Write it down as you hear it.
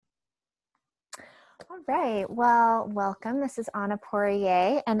All right. Well, welcome. This is Anna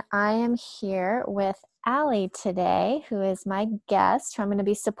Poirier, and I am here with Allie today, who is my guest, who I'm going to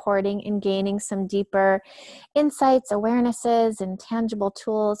be supporting in gaining some deeper insights, awarenesses, and tangible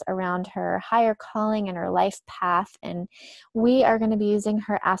tools around her higher calling and her life path. And we are going to be using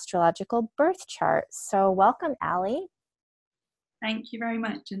her astrological birth chart. So, welcome, Allie. Thank you very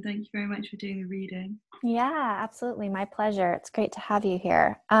much, and thank you very much for doing the reading. Yeah, absolutely. My pleasure. It's great to have you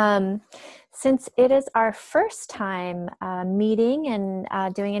here. Since it is our first time meeting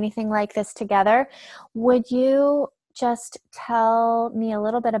and doing anything like this together, would you just tell me a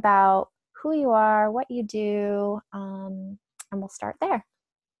little bit about who you are, what you do, and we'll start there.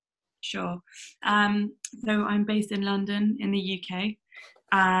 Sure. So I'm based in London in the UK.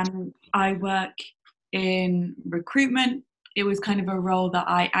 I work in recruitment. It was kind of a role that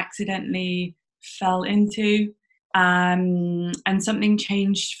I accidentally fell into, and something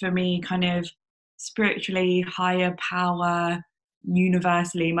changed for me kind of spiritually, higher power,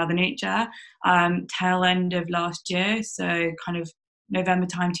 universally, Mother Nature, tail end of last year. So kind of November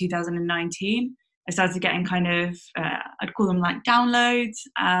time 2019. I started getting kind of, I'd call them like downloads,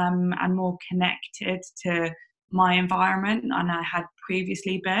 and more connected to my environment than I had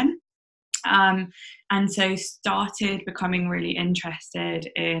previously been. And so started becoming really interested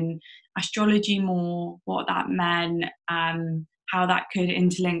in astrology more, what that meant, how that could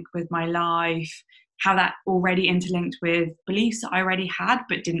interlink with my life, how that already interlinked with beliefs that I already had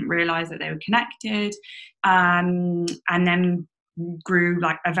but didn't realize that they were connected. And then grew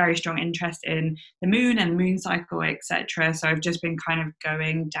like a very strong interest in the moon and moon cycle, etc. So I've just been kind of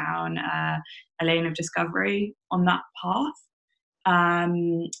going down a lane of discovery on that path.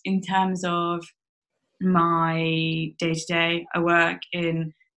 In terms of my day to day, I work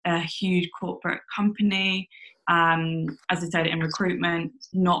in a huge corporate company. As I said, in recruitment,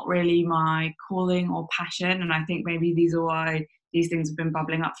 not really my calling or passion, and I think maybe these are why these things have been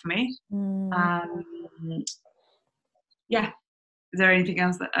bubbling up for me. Yeah. Is there anything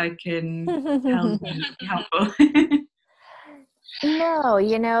else that I can tell you that would be helpful?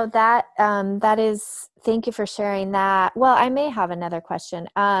 No, that is, thank you for sharing that. Well, I may have another question,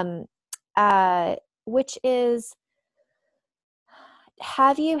 which is,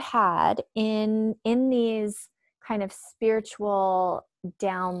 have you had in these kind of spiritual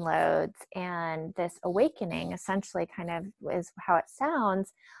downloads and this awakening, essentially kind of is how it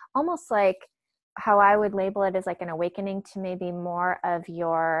sounds, almost like how I would label it as like an awakening to maybe more of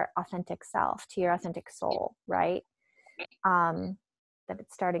your authentic self, to your authentic soul, right? That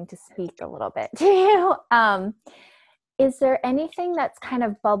it's starting to speak a little bit to you. Is there anything that's kind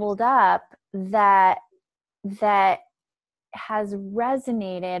of bubbled up that has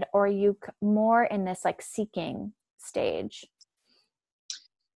resonated, or are you more in this like seeking stage?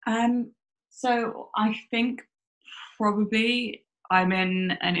 So I think probably I'm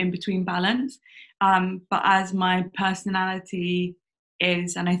in an in-between balance. But as my personality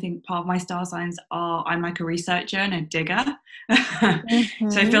is, and I think part of my star signs are, I'm like a researcher and a digger.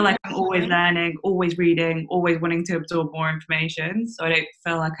 So I feel like I'm always learning, always reading, always wanting to absorb more information. So I don't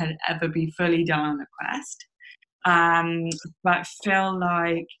feel like I'd ever be fully done on the quest. But feel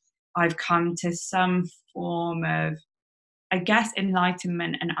like I've come to some form of, I guess,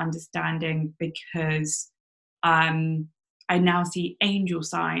 enlightenment and understanding because I now see angel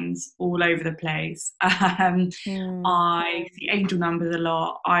signs all over the place. I see angel numbers a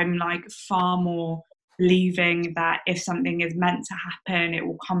lot. I'm like far more believing that if something is meant to happen, it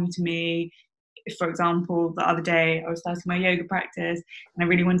will come to me. For example, the other day I was starting my yoga practice and I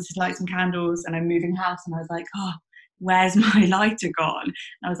really wanted to light some candles, and I'm moving house and I was like, oh, where's my lighter gone?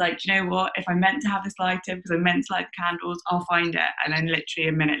 And I was like, do you know what? If I'm meant to have this lighter because I'm meant to light the candles, I'll find it. And then literally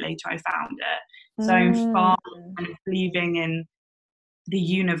a minute later, I found it. So I'm far kind of believing in the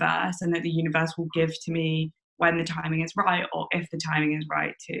universe and that the universe will give to me when the timing is right, or if the timing is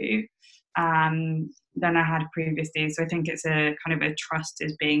right too, than I had previously. So I think it's a kind of a trust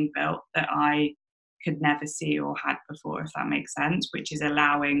is being built that I could never see or had before, if that makes sense, which is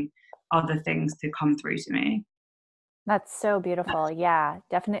allowing other things to come through to me. That's so beautiful. Yeah,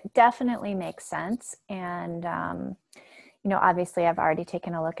 definitely makes sense. And obviously I've already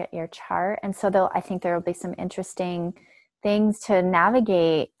taken a look at your chart, and so I think there will be some interesting things to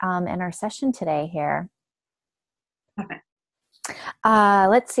navigate in our session today here. Perfect.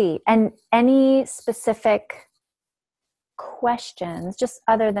 Let's see. And any specific questions, just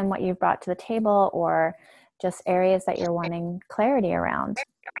other than what you've brought to the table, or just areas that you're wanting clarity around?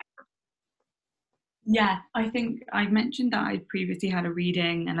 Yeah, I think I mentioned that I previously had a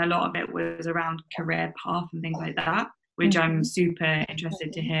reading, and a lot of it was around career path and things like that, which I'm super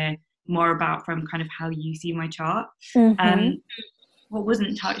interested to hear more about from kind of how you see my chart. Mm-hmm. What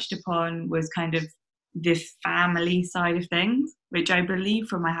wasn't touched upon was kind of the family side of things, which I believe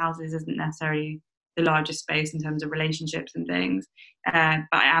from my houses isn't necessarily the largest space in terms of relationships and things. But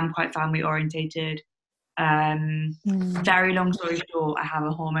I am quite family orientated. Very long story short, I have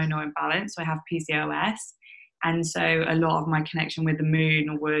a hormonal imbalance, so I have PCOS, and so a lot of my connection with the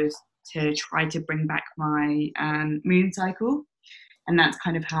moon was to try to bring back my moon cycle, and that's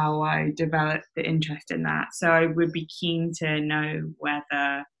kind of how I developed the interest in that. So I would be keen to know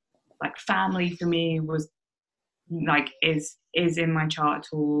whether like family for me was like is in my chart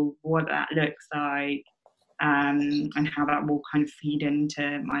at all, what that looks like, and how that will kind of feed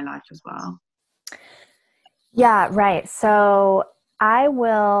into my life as well. Yeah, right. So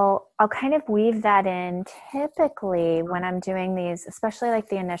I'll kind of weave that in typically when I'm doing these, especially like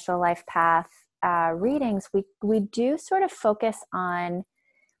the initial life path readings, we do sort of focus on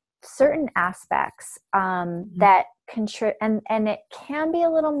certain aspects that contribute, and it can be a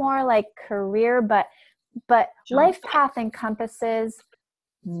little more like career, but life path encompasses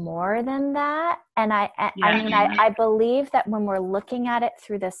more than that. And I believe that when we're looking at it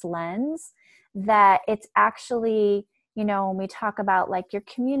through this lens, that it's actually, when we talk about like your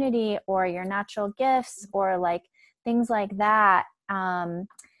community or your natural gifts or like things like that,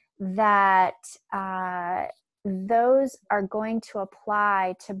 that those are going to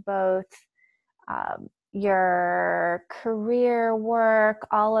apply to both your career work,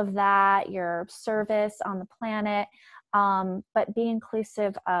 all of that, your service on the planet, but be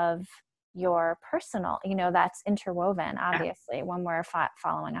inclusive of your personal, that's interwoven, obviously, when we're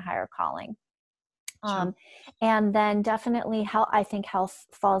following a higher calling. Sure. And then definitely I think health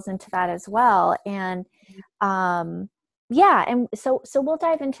falls into that as well. And and so we'll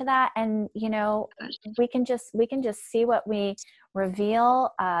dive into that, and we can just see what we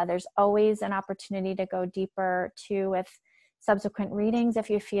reveal. There's always an opportunity to go deeper too with subsequent readings if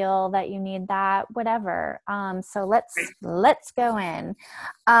you feel that you need that, whatever. So let's go in.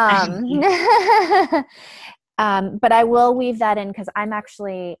 But I will weave that in because I'm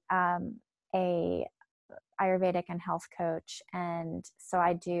actually a Ayurvedic and health coach, and so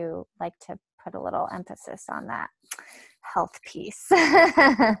I do like to put a little emphasis on that health piece.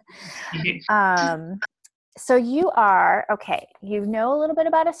 So you are, okay, you know a little bit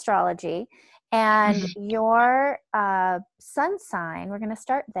about astrology, and your sun sign, we're going to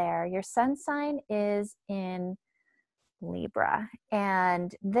start there. Your sun sign is in Libra,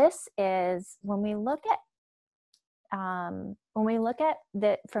 and this is when we look at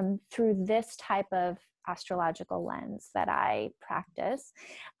through this type of astrological lens that I practice,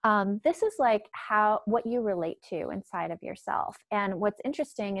 this is like what you relate to inside of yourself. And what's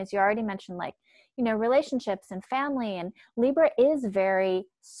interesting is you already mentioned like, relationships and family, and Libra is very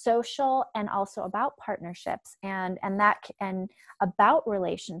social and also about partnerships and about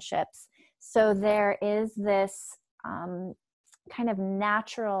relationships. So there is this kind of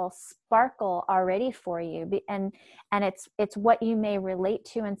natural sparkle already for you, and it's what you may relate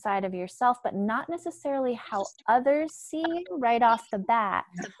to inside of yourself, but not necessarily how others see you right off the bat.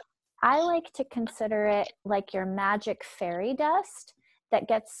 I like to consider it like your magic fairy dust that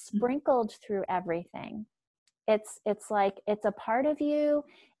gets sprinkled through everything. It's like it's a part of you.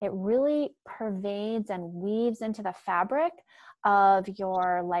 It really pervades and weaves into the fabric of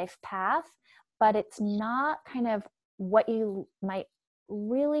your life path, but it's not kind of what you might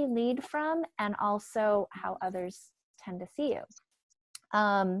really lead from, and also how others tend to see you.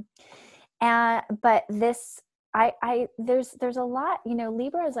 But this, there's a lot,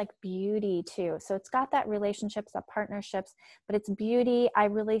 Libra is like beauty too. So it's got that relationships, that partnerships, but it's beauty. I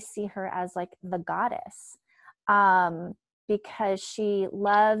really see her as like the goddess, because she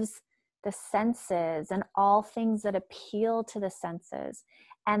loves the senses and all things that appeal to the senses.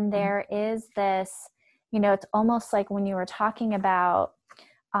 And there is this, it's almost like when you were talking about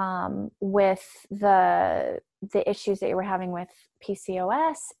with the issues that you were having with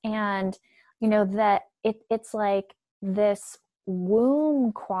PCOS, and that it's like this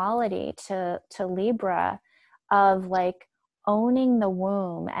womb quality to Libra of like owning the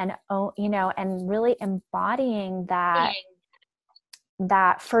womb and and really embodying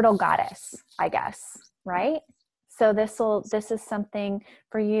that fertile goddess, I guess, right? So this is something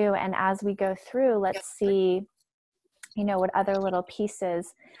for you. And as we go through, let's see, what other little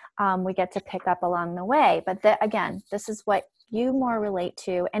pieces we get to pick up along the way. But again, this is what you more relate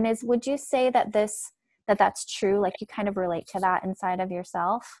to. And would you say that that's true? Like you kind of relate to that inside of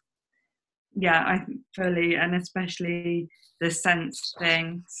yourself? Yeah, I fully, and especially the sense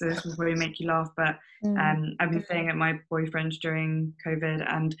thing. So this will probably make you laugh, but I've been staying at my boyfriend's during COVID,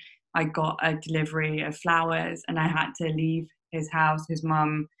 and I got a delivery of flowers and I had to leave his house. His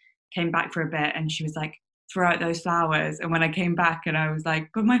mum came back for a bit and she was like, throw out those flowers. And when I came back and I was like,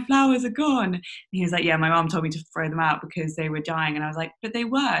 but my flowers are gone. And he was like, yeah, my mum told me to throw them out because they were dying. And I was like, but they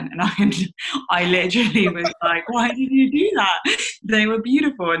weren't. And I literally was like, why did you do that? They were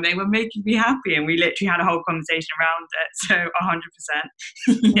beautiful and they were making me happy. And we literally had a whole conversation around it. So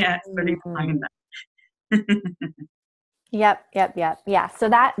 100%. Yeah, fully behind that. Yep, yep, yep. Yeah. So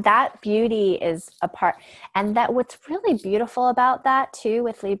that beauty is a part. And that what's really beautiful about that too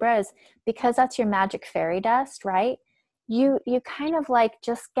with Libra is because that's your magic fairy dust, right? You kind of like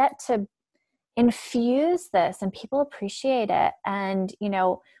just get to infuse this and people appreciate it. And,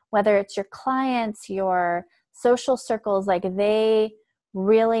 whether it's your clients, your social circles, like they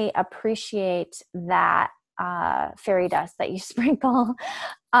really appreciate that fairy dust that you sprinkle.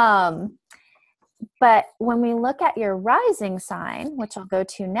 But when we look at your rising sign, which I'll go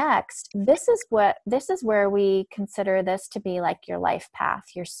to next, this is where we consider this to be like your life path,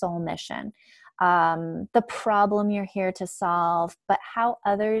 your soul mission, the problem you're here to solve, but how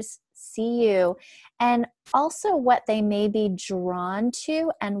others see you, and also what they may be drawn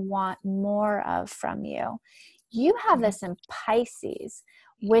to and want more of from you. You have this in Pisces,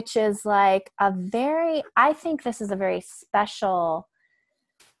 which is like I think this is a very special,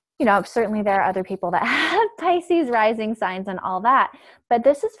 certainly there are other people that have Pisces rising signs and all that, but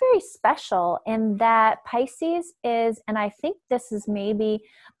this is very special in that Pisces is, and I think this is maybe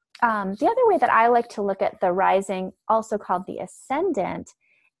the other way that I like to look at the rising, also called the ascendant,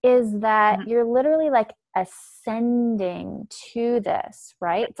 is that you're literally like ascending to this,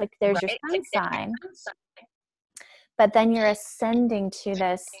 right? It's like there's your sun sign, but then you're ascending to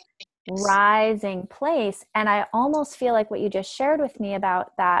this rising place. And I almost feel like what you just shared with me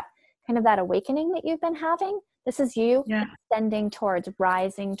about that kind of that awakening that you've been having, this is you ascending towards,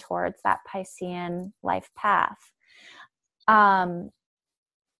 rising towards that Piscean life path.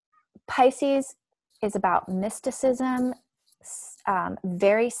 Pisces is about mysticism,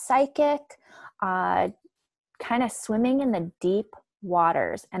 very psychic, kind of swimming in the deep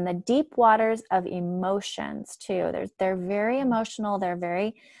waters, and the deep waters of emotions too. They're very emotional. They're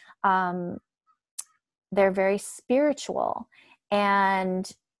very spiritual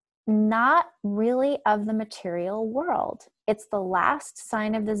and not really of the material world. It's the last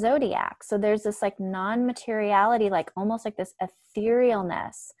sign of the zodiac. So there's this like non-materiality, like almost like this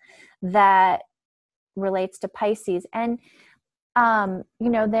etherealness that relates to Pisces. And,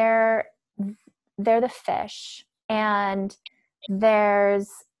 they're the fish, and there's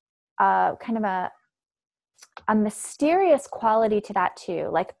kind of a mysterious quality to that too,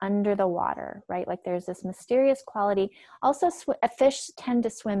 like under the water, right? Like there's this mysterious quality. Also, fish tend to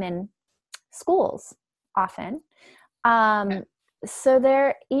swim in schools often.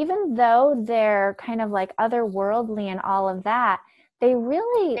 So even though they're kind of like otherworldly and all of that, they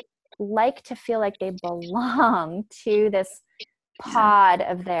really like to feel like they belong to this pod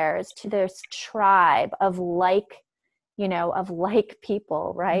of theirs, to this tribe of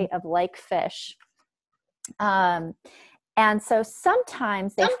people, right? Of like fish. And so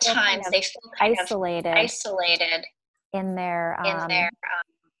sometimes they feel kind of isolated in their,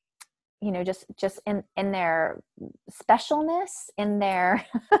 just in their specialness, in their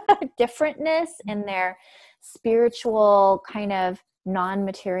differentness, in their spiritual kind of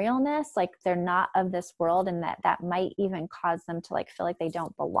non-materialness, like they're not of this world, and that might even cause them to like feel like they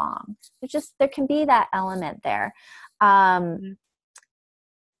don't belong. There can be that element there.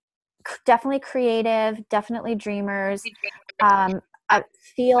 Definitely creative, definitely dreamers,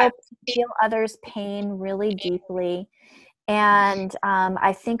 feel others' pain really deeply. And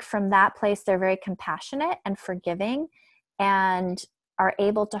I think from that place, they're very compassionate and forgiving and are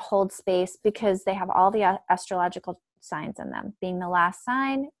able to hold space because they have all the astrological signs in them. Being the last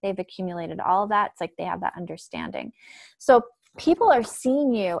sign, they've accumulated all of that. It's like they have that understanding. So people are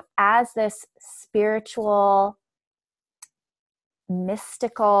seeing you as this spiritual,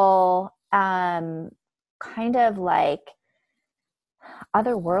 mystical, kind of like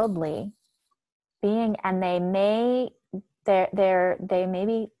otherworldly being, and they may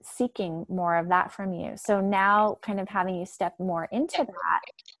be seeking more of that from you. So now kind of having you step more into that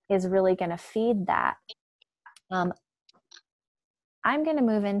is really going to feed that. I'm going to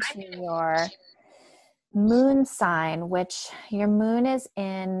move into your moon sign, which your moon is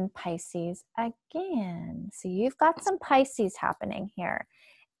in Pisces again. So you've got some Pisces happening here.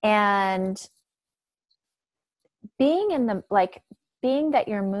 And being that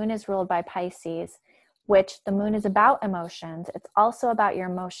your moon is ruled by Pisces, which the moon is about emotions, it's also about your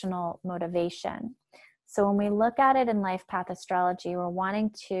emotional motivation. So when we look at it in life path astrology, we're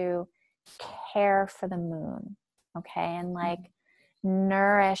wanting to care for the moon, okay, and like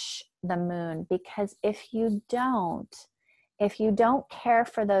nourish the moon, because if you don't care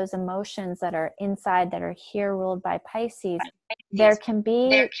for those emotions that are inside, that are here ruled by Pisces, there can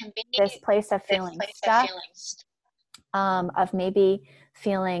be this place of feeling stuck, of maybe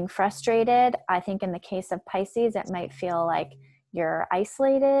feeling frustrated. I think in the case of Pisces, it might feel like you're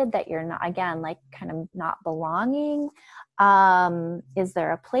isolated, that you're not, again, like kind of not belonging. Is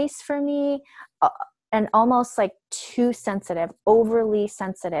there a place for me? And almost like too sensitive, overly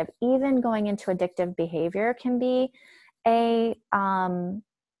sensitive. Even going into addictive behavior can be a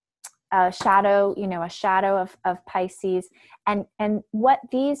shadow, a shadow of Pisces. And what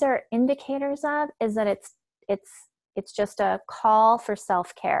these are indicators of is that it's just a call for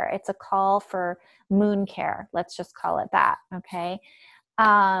self-care. It's a call for moon care. Let's just call it that. Okay.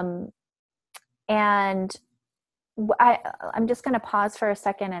 And I'm just going to pause for a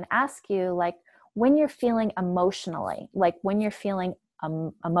second and ask you, like, when you're feeling emotionally, like when you're feeling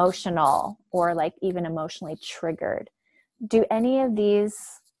emotional, or like even emotionally triggered, do any of these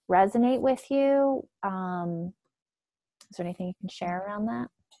resonate with you? Is there anything you can share around that?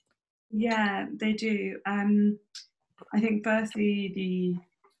 Yeah, they do. I think firstly, the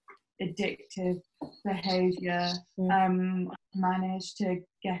addictive behavior, I managed to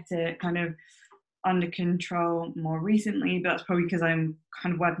get it kind of under control more recently, but that's probably because I'm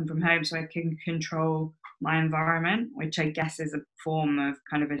kind of working from home, so I can control my environment, which I guess is a form of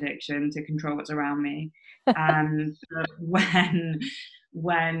kind of addiction, to control what's around me. But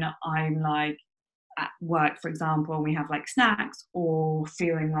when I'm like at work, for example, we have like snacks, or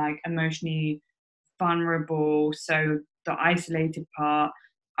feeling like emotionally vulnerable, so the isolated part,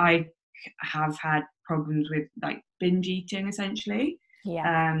 I have had problems with like binge eating, essentially.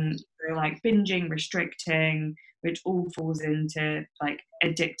 Yeah. So like binging, restricting, which all falls into like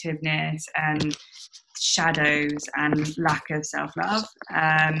addictiveness and shadows and lack of self-love.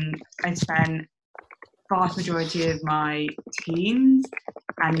 I spent vast majority of my teens,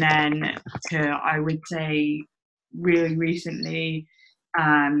 and then to, I would say, really recently,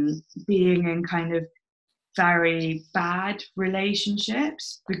 being in kind of very bad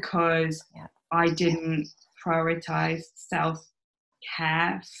relationships, because I didn't prioritize self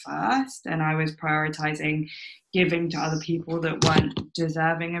care first, and I was prioritizing giving to other people that weren't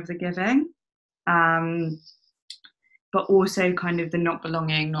deserving of the giving. Um, but also kind of the not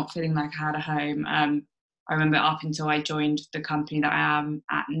belonging, not feeling like I had a home. I remember up until I joined the company that I am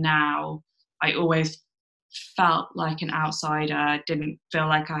at now, I always felt like an outsider, didn't feel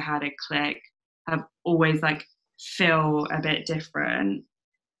like I had a clique, have always like feel a bit different.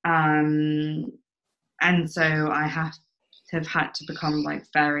 And so I have had to become like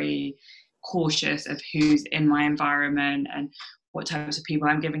very cautious of who's in my environment and what types of people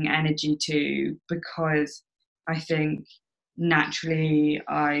I'm giving energy to, because I think naturally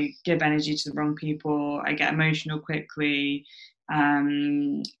I give energy to the wrong people, I get emotional quickly,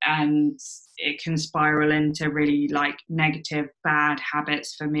 and it can spiral into really like negative, bad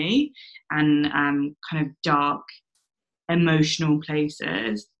habits for me, and kind of dark emotional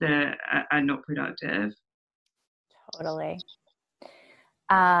places that are not productive. Totally.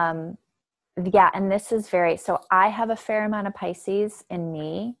 Yeah, and this is so I have a fair amount of Pisces in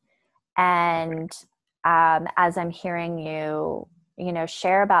me, and as I'm hearing you,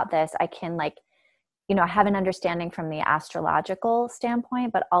 share about this, I can I have an understanding from the astrological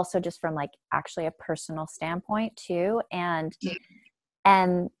standpoint, but also just from like actually a personal standpoint too. And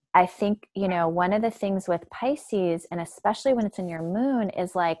I think, one of the things with Pisces, and especially when it's in your moon,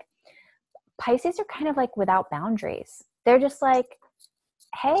 is like Pisces are kind of like without boundaries. They're just like,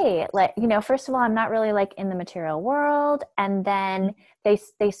 hey, like, first of all, I'm not really like in the material world. And then they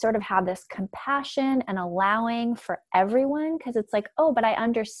sort of have this compassion and allowing for everyone, because it's like, oh, but I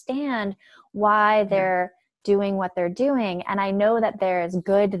understand why they're doing what they're doing. And I know that there is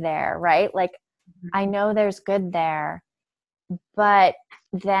good there, right? Like, I know there's good there. But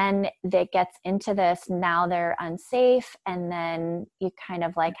then it gets into this, now they're unsafe. And then you kind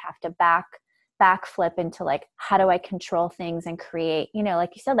of like have to backflip into like, how do I control things and create,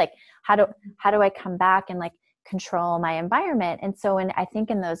 like you said, like how do I come back and like control my environment? And so I think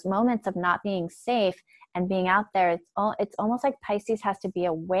in those moments of not being safe and being out there, it's almost like Pisces has to be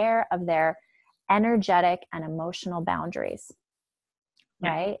aware of their energetic and emotional boundaries,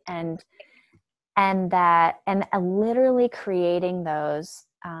 right? And literally creating those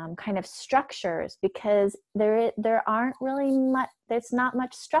kind of structures, because there aren't really much, there's not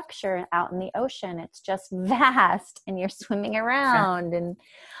much structure out in the ocean. It's just vast, and you're swimming around. And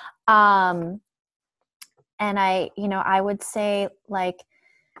And I would say, like,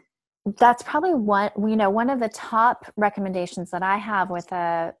 that's probably one of the top recommendations that I have with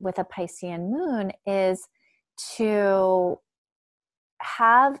a Piscean moon is to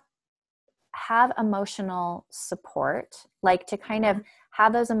have emotional support, like to kind of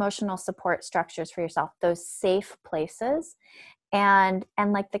have those emotional support structures for yourself, those safe places, and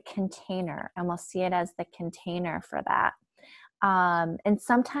like the container, almost see it as the container for that. And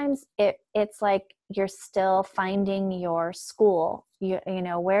sometimes it's like you're still finding your school. You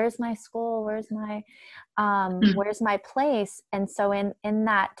know, where's my school? Where's my place? And so in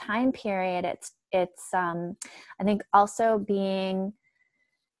that time period, it's I think also being,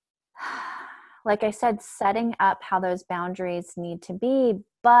 like I said, setting up how those boundaries need to be,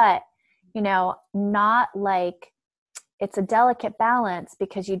 but not like, it's a delicate balance,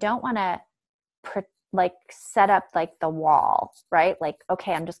 because you don't want to like set up like the wall, right? Like,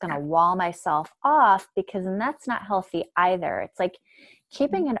 okay, I'm just going to wall myself off, because then that's not healthy either. It's like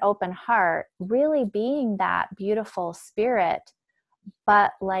keeping an open heart, really being that beautiful spirit,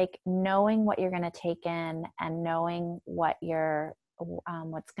 but like knowing what you're going to take in and knowing what's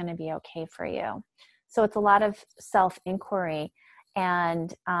going to be okay for you. So it's a lot of self-inquiry,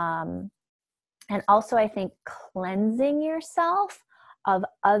 and also I think cleansing yourself of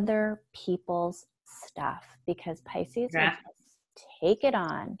other people's stuff, because Pisces will just take it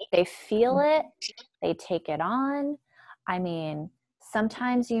on. They feel it, they take it on. I mean,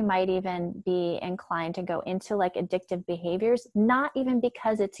 sometimes you might even be inclined to go into like addictive behaviors, not even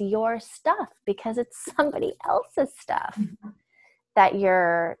because it's your stuff, because it's somebody else's stuff that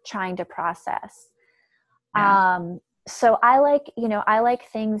you're trying to process. So I like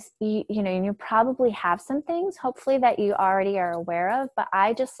things, you probably have some things, hopefully, that you already are aware of, but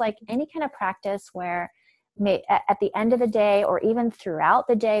I just like any kind of practice where at the end of the day, or even throughout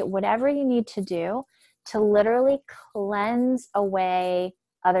the day, whatever you need to do to literally cleanse away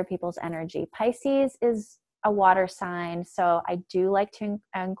other people's energy. Pisces is a water sign, so I do like to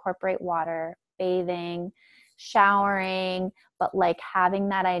incorporate water, bathing, showering, but like having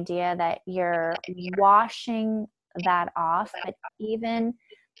that idea that you're washing that off, but even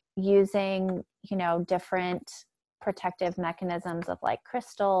using, different protective mechanisms of like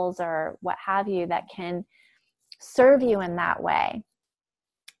crystals or what have you that can serve you in that way,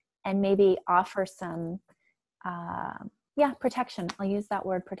 and maybe offer some protection. I'll use that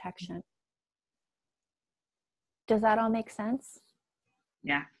word, protection. Does that all make sense?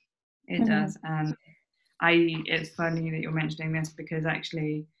 Yeah, it does. It's funny that you're mentioning this, because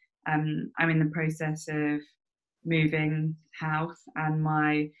actually I'm in the process of moving house, and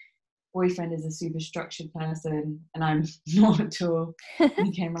my boyfriend is a super structured person and I'm not at all.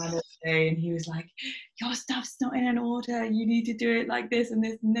 He came around the other day and he was like, your stuff's not in an order, you need to do it like this and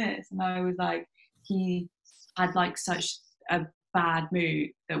this and this. And I was like, he had like such a bad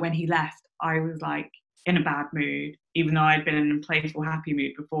mood that when he left, I was like in a bad mood, even though I'd been in a playful, happy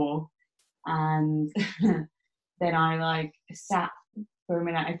mood before. And then I like sat for a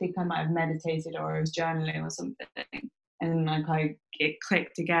minute. I think I might have meditated or I was journaling or something. And like it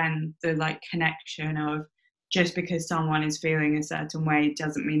clicked again, the like connection of, just because someone is feeling a certain way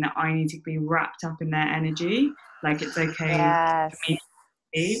doesn't mean that I need to be wrapped up in their energy. Like, it's okay for me to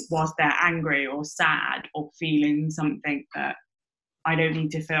be, whilst they're angry or sad or feeling something that I don't need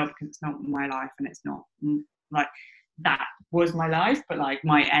to feel, because it's not my life, and it's not like that was my life, but like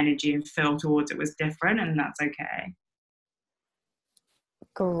my energy and feel towards it was different, and that's okay.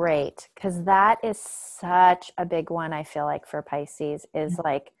 Great, because that is such a big one, I feel like, for Pisces, is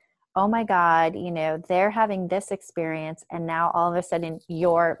like, oh my God, they're having this experience, and now all of a sudden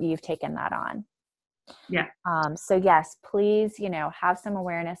you've taken that on. Yeah. So yes, please, have some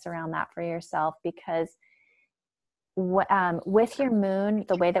awareness around that for yourself, because with your moon,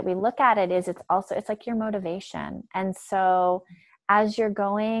 the way that we look at it is it's like your motivation. And so as you're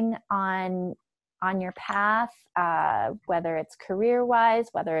going on your path, whether it's career wise,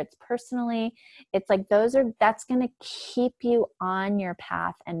 whether it's personally, it's like that's going to keep you on your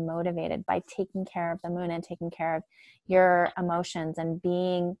path and motivated, by taking care of the moon and taking care of your emotions and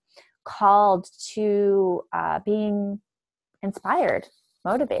being called to being inspired,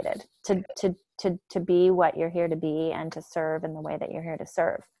 motivated to be what you're here to be, and to serve in the way that you're here to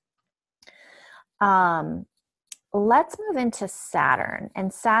serve. Let's move into Saturn.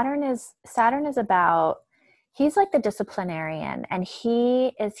 And Saturn is about, he's like the disciplinarian, and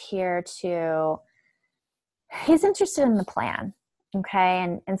he is here he's interested in the plan.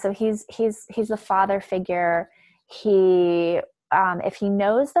 Okay. And so he's the father figure. If he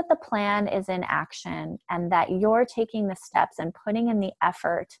knows that the plan is in action and that you're taking the steps and putting in the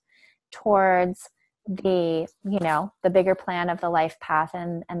effort towards the bigger plan of the life path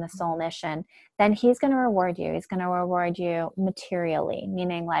and the soul mission, then he's going to reward you. He's going to reward you materially,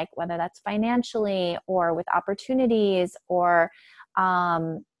 meaning like whether that's financially or with opportunities or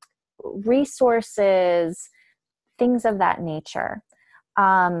resources, things of that nature.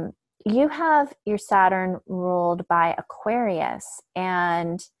 You have your Saturn ruled by Aquarius,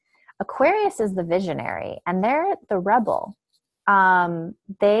 and Aquarius is the visionary and they're the rebel.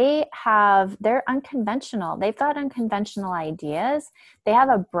 They're unconventional. They've got unconventional ideas. They have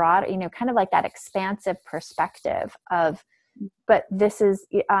a broad, kind of like that expansive perspective of, but this is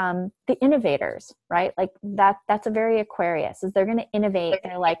the innovators, right? Like that's a very Aquarius, is they're going to innovate.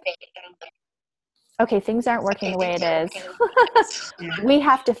 They're like, okay, things aren't working the way it is. We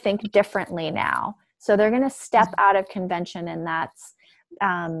have to think differently now. So they're going to step out of convention, and that's,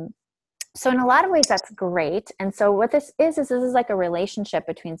 so in a lot of ways that's great. And so what this is this is like a relationship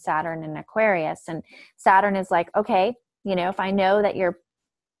between Saturn and Aquarius, and Saturn is like, okay, if I know that you're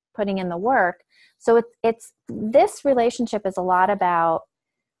putting in the work. So it's this relationship is a lot about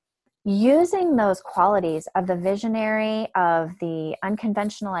using those qualities of the visionary, of the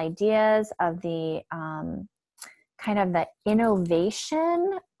unconventional ideas, of the kind of the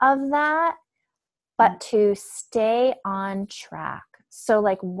innovation of that, but to stay on track. So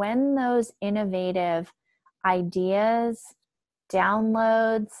like when those innovative ideas,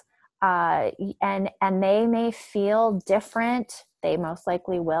 downloads, and they may feel different, they most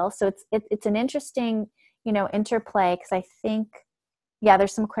likely will. So it's an interesting, interplay, because I think,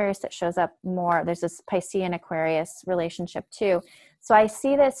 there's some Aquarius that shows up more. There's this Piscean Aquarius relationship too. So I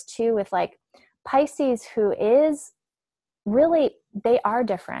see this too with like Pisces, who is really, they are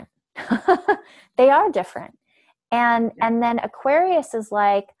different. They are different. And then Aquarius is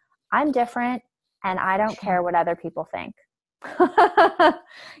like, I'm different and I don't care what other people think. I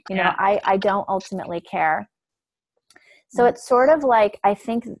don't ultimately care. So it's sort of like, I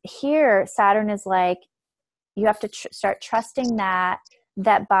think here Saturn is like, you have to start trusting that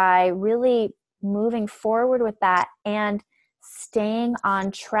by really moving forward with that and staying on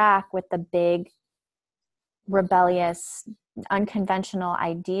track with the big, rebellious, unconventional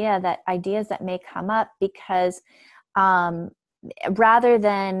ideas that may come up, because rather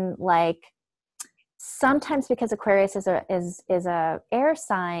than like, sometimes because Aquarius is a air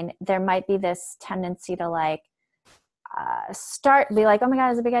sign, there might be this tendency to like be like, oh my God,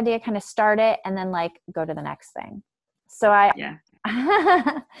 it's a big idea, kind of start it and then like go to the next thing. So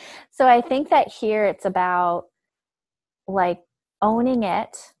so I think that here it's about like owning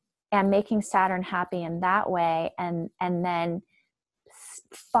it and making Saturn happy in that way, and then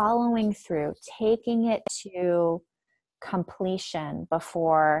following through, taking it to completion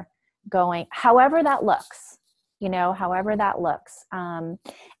before going, however that looks. And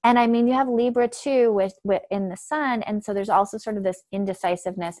I mean, you have Libra too with in the sun. And so there's also sort of this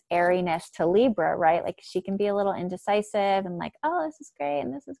indecisiveness, airiness to Libra, right? Like she can be a little indecisive and like, oh, this is great.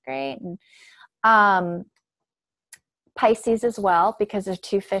 And this is great. And, Pisces as well, because there's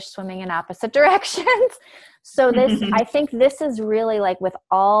two fish swimming in opposite directions. So this, I think this is really like, with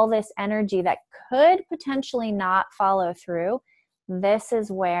all this energy that could potentially not follow through, this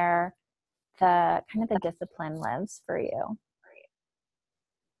is where the kind of the discipline lives for you.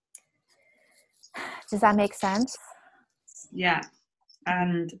 Does that make sense? Yeah.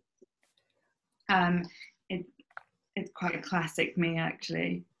 And it's quite a classic me,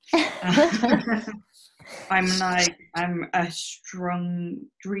 actually. I'm a strong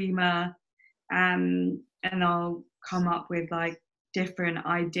dreamer, and I'll come up with like different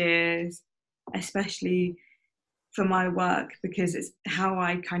ideas, especially for my work, because it's how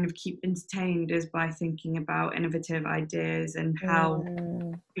I kind of keep entertained, is by thinking about innovative ideas and how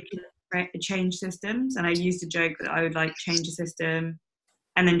we can change systems. And I used to joke that I would like change a system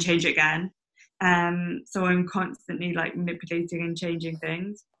and then change it again. So I'm constantly like manipulating and changing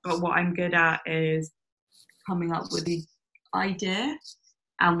things. But what I'm good at is coming up with the idea,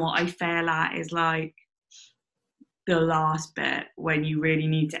 and what I fail at is like the last bit when you really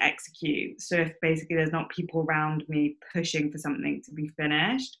need to execute. So if basically there's not people around me pushing for something to be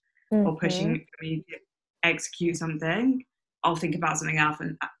finished or pushing for me to execute something, I'll think about something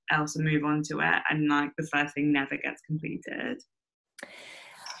else and move on to it, and like the first thing never gets completed.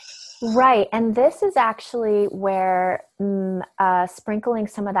 Right. And this is actually where sprinkling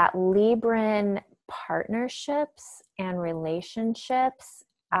some of that Libran partnerships and relationships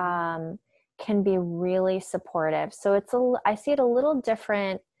can be really supportive. So I see it a little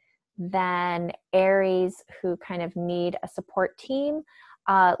different than Aries, who kind of need a support team.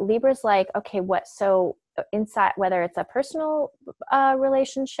 Libra's like, okay, so inside, whether it's a personal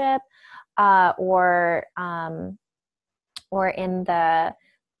relationship, or in the,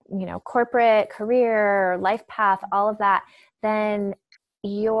 corporate career, life path, all of that, then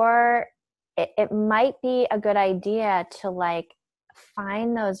it might be a good idea to like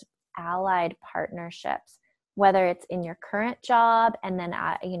find those allied partnerships, whether it's in your current job, and then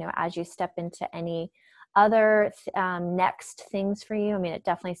as you step into any other next things for you. I mean, it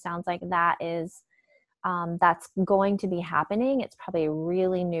definitely sounds like that is that's going to be happening. It's probably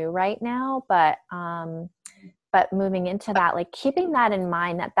really new right now, but moving into that, like keeping that in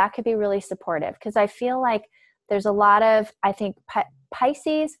mind, that could be really supportive, because I feel like there's a lot of, I think,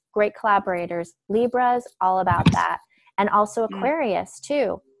 Pisces, great collaborators, Libras, all about that, and also Aquarius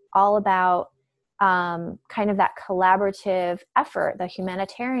too, all about kind of that collaborative effort, the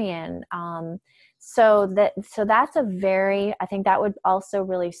humanitarian. So that's a very, I think that would also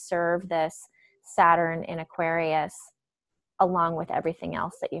really serve this Saturn in Aquarius, along with everything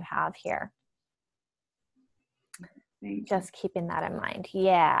else that you have here. Just keeping that in mind.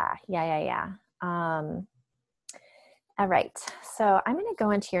 Yeah. All right. So I'm going to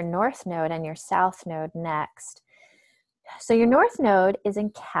go into your North Node and your South Node next. So your North Node is in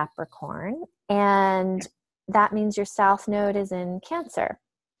Capricorn, and that means your South Node is in Cancer.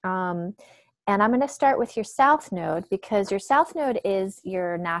 And I'm going to start with your South Node, because your South Node is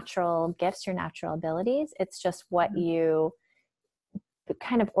your natural gifts, your natural abilities. It's just what you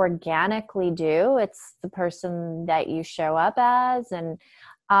kind of organically do. It's the person that you show up as, and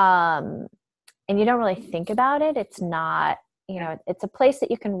you don't really think about it. It's not, it's a place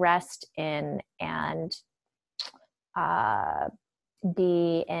that you can rest in and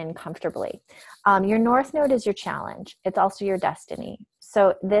be in comfortably. Your North Node is your challenge. It's also your destiny.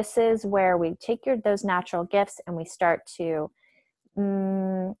 So this is where we take those natural gifts and we start to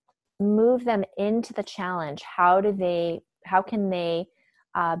move them into the challenge. How can they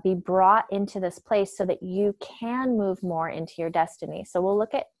be brought into this place so that you can move more into your destiny? So we'll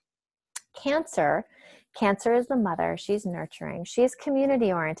look at Cancer. Cancer is the mother. She's nurturing. She's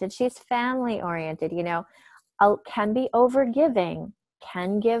community oriented. She's family oriented, can be overgiving,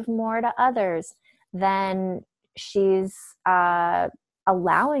 can give more to others than she's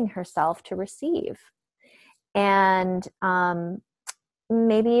allowing herself to receive. And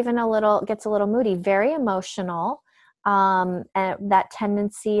maybe even gets a little moody, very emotional. And that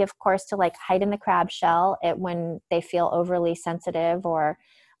tendency, of course, to like hide in the crab shell when they feel overly sensitive or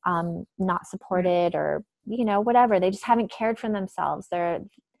not supported, or whatever. They just haven't cared for themselves. There's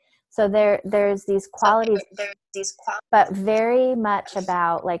these qualities, but very much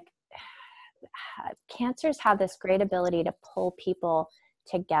about like Cancers have this great ability to pull people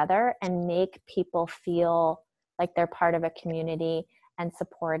together and make people feel like they're part of a community and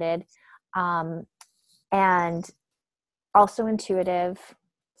supported, and also intuitive.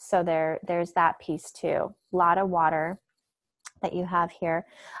 So there's that piece too. A lot of water that you have here.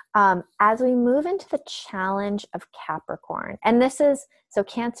 As we move into the challenge of Capricorn, and so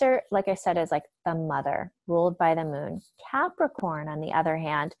Cancer, like I said, is like the mother, ruled by the moon. Capricorn, on the other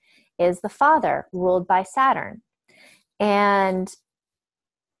hand, is the father, ruled by Saturn. And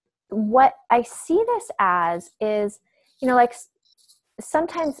what I see this as is, like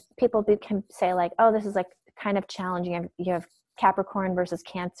sometimes people can say like, oh, this is like kind of challenging. You have Capricorn versus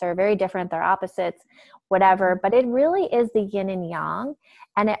Cancer, very different. They're opposites, whatever. But it really is the yin and yang,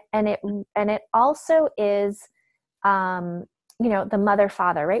 and it also is, the mother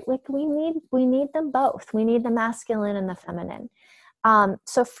father, right? Like we need them both. We need the masculine and the feminine.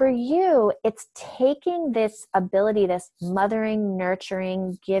 So for you, it's taking this ability, this mothering,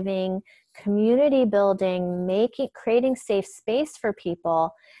 nurturing, giving, community building, creating safe space for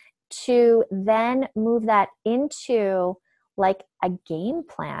people, to then move that into like a game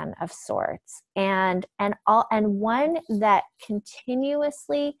plan of sorts, and one that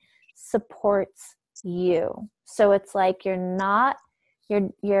continuously supports you. So it's like you're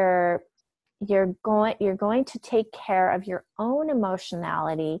going to take care of your own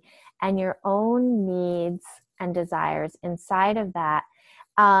emotionality and your own needs and desires inside of that.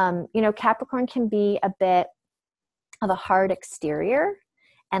 Capricorn can be a bit of a hard exterior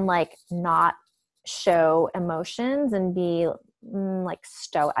and like not show emotions and be like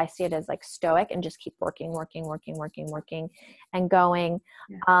stoic. I see it as like stoic and just keep working and going.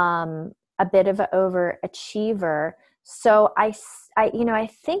 A bit of an overachiever. So I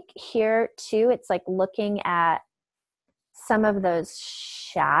think here too, it's like looking at some of those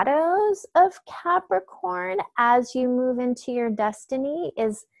shadows of Capricorn as you move into your destiny.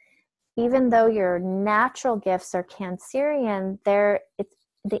 Is even though your natural gifts are Cancerian, the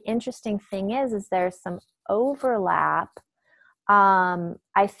interesting thing is there's some overlap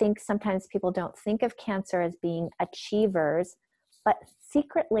I think sometimes people don't think of Cancer as being achievers, but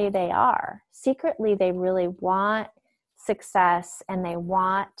secretly they are. Secretly, they really want success, and they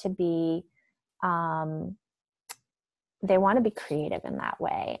want to be um, creative in that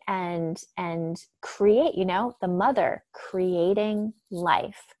way, and create, the mother creating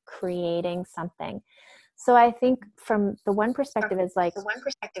life, creating something. So I think from the one perspective is like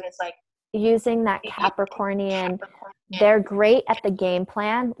using that Capricornian, they're great at the game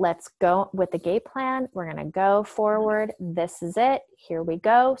plan. Let's go with the game plan. We're going to go forward. This is it. Here we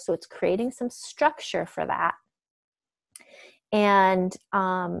go. So it's creating some structure for that. And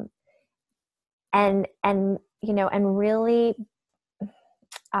really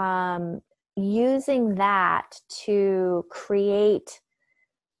using that to create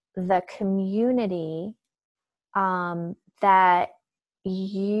the community that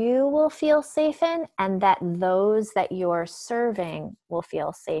you will feel safe in, and that those that you're serving will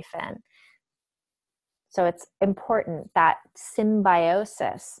feel safe in. So it's important, that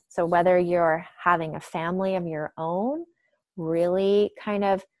symbiosis. So whether you're having a family of your own, really kind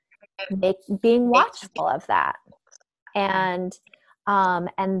of being watchful of that. And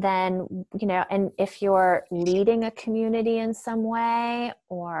then, and if you're leading a community in some way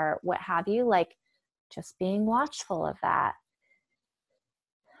or what have you, like just being watchful of that.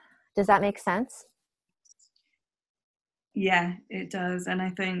 Does that make sense? Yeah, it does. And I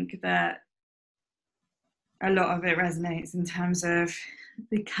think that a lot of it resonates in terms of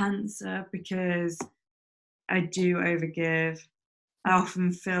the Cancer, because I do overgive. I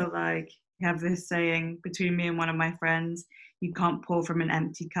often feel like I have this saying between me and one of my friends, you can't pour from an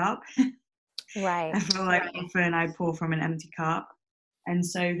empty cup. Right. I feel like often I pour from an empty cup. And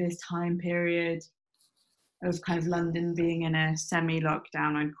so this time period of kind of London being in a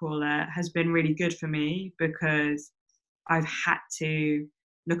semi-lockdown, I'd call it, has been really good for me, because I've had to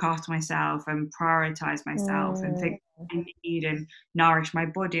look after myself and prioritize myself and think I need and nourish my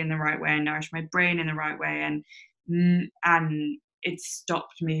body in the right way and nourish my brain in the right way. And it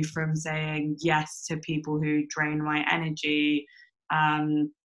stopped me from saying yes to people who drain my energy.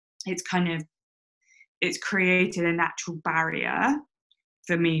 It's created a natural barrier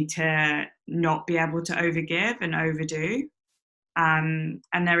for me to not be able to overgive and overdo. And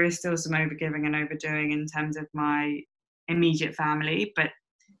there is still some overgiving and overdoing in terms of my immediate family, but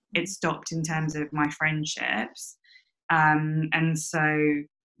it stopped in terms of my friendships. And so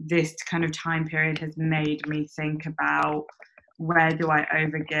this kind of time period has made me think about, where do I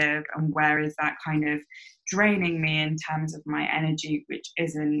overgive and where is that kind of draining me in terms of my energy, which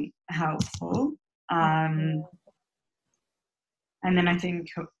isn't helpful. And then I think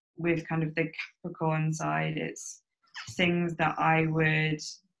with kind of the Capricorn side, it's things that I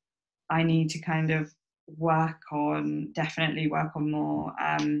need to kind of definitely work on more.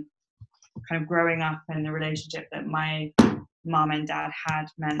 Kind of growing up in the relationship that my mum and dad had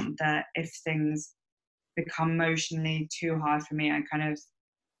meant that if things become emotionally too hard for me, I kind of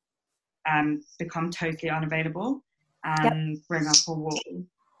become totally unavailable and bring up a wall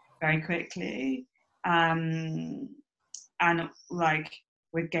very quickly. And like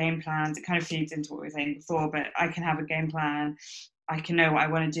with game plans, it kind of feeds into what we were saying before, but I can have a game plan, I can know what I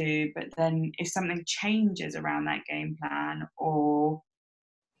want to do, but then if something changes around that game plan, or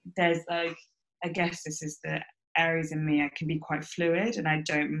there's like, I guess this is the areas in me, I can be quite fluid and I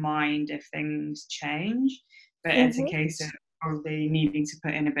don't mind if things change, but it's a case of probably needing to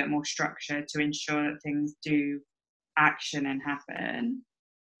put in a bit more structure to ensure that things do action and happen.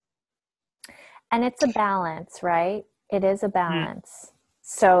 And it's a balance, right? It is a balance.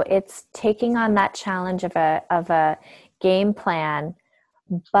 So it's taking on that challenge of a game plan,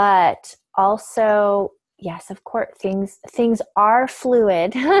 but also, yes, of course, things are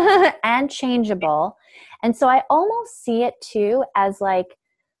fluid and changeable. And so I almost see it too as like,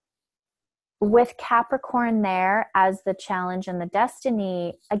 with Capricorn there as the challenge and the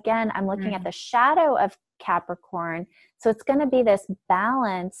destiny, again, I'm looking at the shadow of Capricorn. So it's going to be this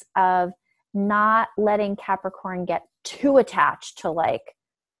balance of not letting Capricorn get too attached to like,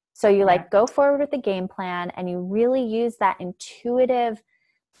 so you like go forward with the game plan and you really use that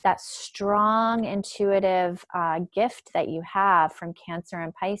strong intuitive gift that you have from Cancer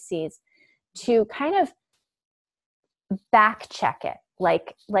and Pisces to kind of back check it.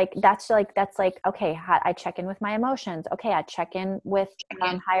 Like that's like, okay, I check in with my emotions. Okay, I check in with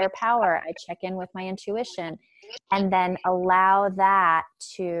higher power. I check in with my intuition, and then allow that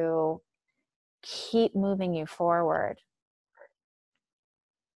to keep moving you forward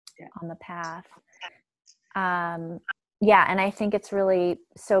on the path. And I think it's really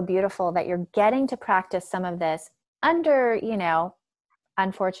so beautiful that you're getting to practice some of this under, you know,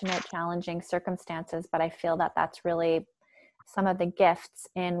 unfortunate, challenging circumstances. But I feel that that's really some of the gifts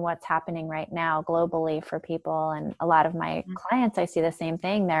in what's happening right now globally for people. And a lot of my clients, I see the same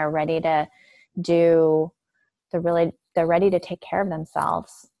thing. They're ready to do, they're ready to take care of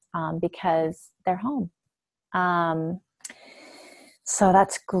themselves because they're home. So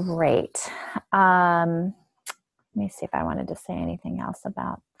that's great. Let me see if I wanted to say anything else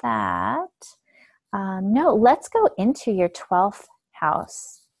about that. No, let's go into your 12th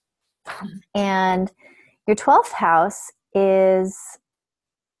house. And your 12th house is,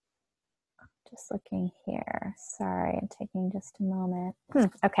 just looking here. Sorry, I'm taking just a moment.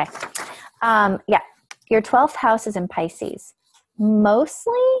 Okay. Yeah, your 12th house is in Pisces.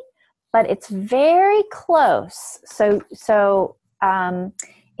 Mostly, but it's very close. So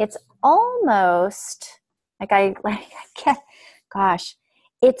it's almost gosh,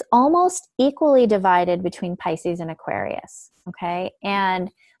 it's almost equally divided between Pisces and Aquarius. Okay.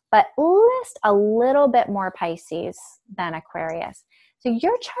 But just a little bit more Pisces than Aquarius. So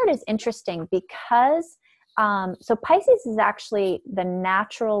your chart is interesting because, so Pisces is actually the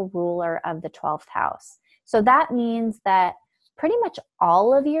natural ruler of the 12th house. So that means that pretty much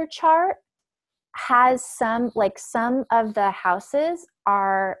all of your chart has some of the houses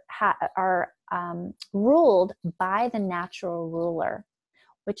are ruled by the natural ruler,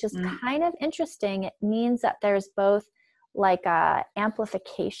 which is kind of interesting. It means that there's both like a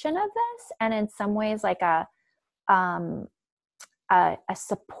amplification of this, and in some ways like a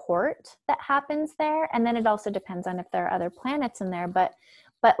support that happens there. And then it also depends on if there are other planets in there, but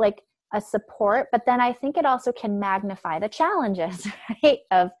like a support. But then I think it also can magnify the challenges, right,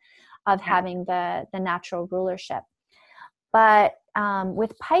 of having the natural rulership. But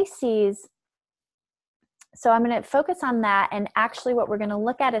with Pisces, so I'm going to focus on that. And actually what we're going to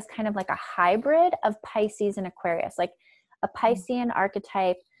look at is kind of like a hybrid of Pisces and Aquarius, like a Piscean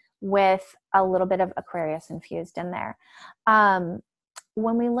archetype with a little bit of Aquarius infused in there.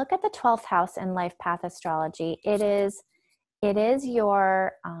 When we look at the 12th house in life path astrology, it is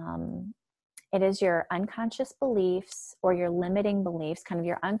your unconscious beliefs or your limiting beliefs, kind of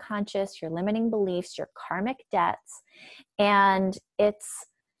your unconscious, your limiting beliefs, your karmic debts. And it's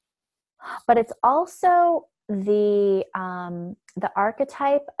also the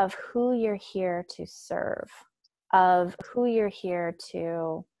archetype of who you're here to serve, of who you're here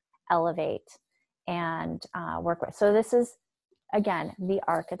to elevate and work with. So this is, again, the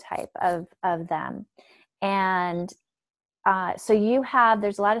archetype of them. And so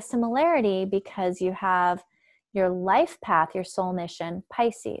there's a lot of similarity because you have your life path, your soul mission,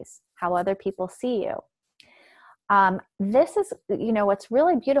 Pisces, how other people see you. This is, what's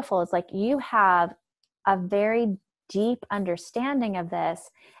really beautiful is like you have a very deep understanding of this,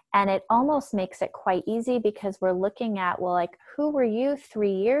 and it almost makes it quite easy because we're looking at, well, like, who were you 3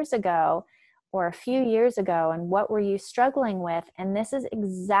 years ago or a few years ago, and what were you struggling with? And this is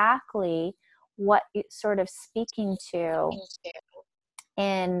exactly what it's sort of speaking to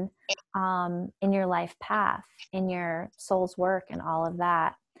in your life path, in your soul's work, and all of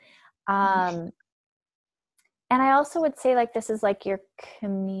that. And I also would say, like, this is like your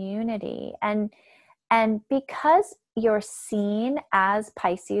community, and because you're seen as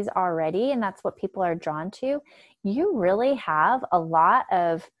Pisces already, and that's what people are drawn to, you really have a lot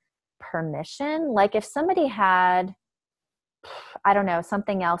of permission. Like if somebody had, I don't know,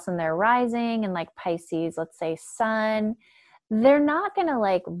 something else in their rising and like Pisces, let's say sun, they're not going to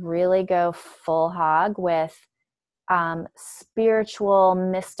like really go full hog with spiritual,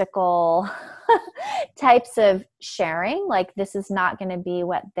 mystical types of sharing. Like this is not going to be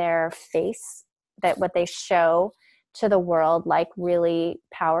what what they show to the world, like really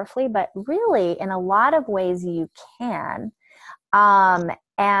powerfully, but really in a lot of ways you can.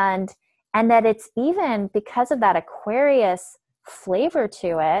 And that it's even because of that Aquarius flavor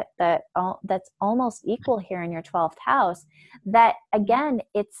to it that's almost equal here in your 12th house, that again,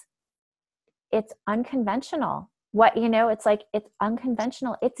 it's unconventional. It's like, it's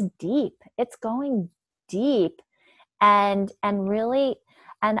unconventional. It's deep. It's going deep. And really,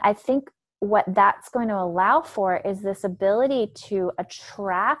 and I think what that's going to allow for is this ability to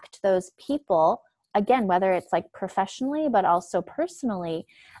attract those people, again, whether it's like professionally, but also personally,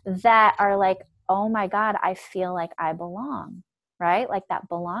 that are like, oh my God, I feel like I belong, right? Like that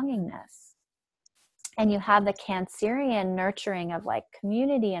belongingness. And you have the Cancerian nurturing of like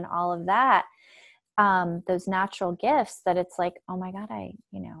community and all of that. Those natural gifts that it's like, oh my God,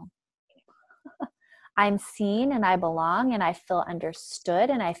 I'm seen and I belong and I feel understood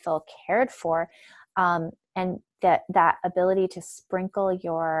and I feel cared for. And that ability to sprinkle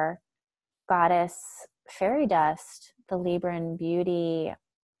your goddess fairy dust, the Libran beauty,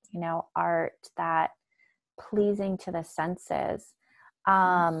 art, that pleasing to the senses.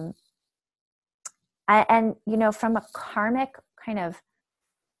 And from a karmic kind of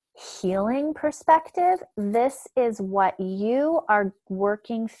healing perspective, this is what you are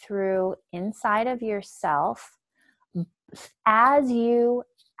working through inside of yourself as you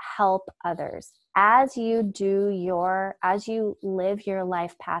help others, as you live your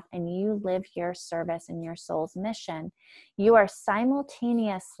life path and you live your service and your soul's mission. You are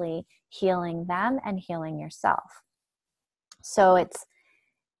simultaneously healing them and healing yourself. So it's,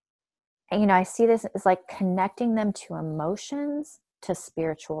 I see this as like connecting them to emotions, to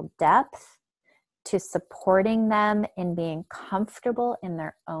spiritual depth, to supporting them in being comfortable in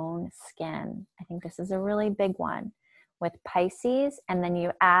their own skin. I think this is a really big one with Pisces. And then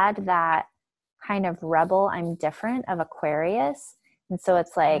you add that kind of rebel, I'm different of Aquarius. And so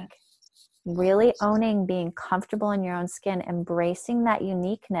it's like really owning being comfortable in your own skin, embracing that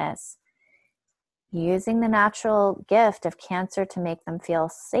uniqueness, using the natural gift of Cancer to make them feel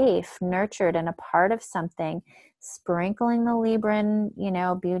safe, nurtured, and a part of something, sprinkling the Libran,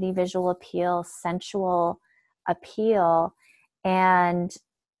 beauty, visual appeal, sensual appeal, and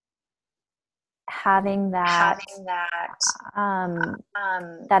having that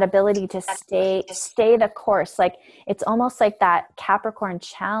that ability to stay the course. Like it's almost like that Capricorn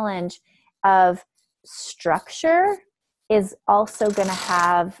challenge of structure is also going to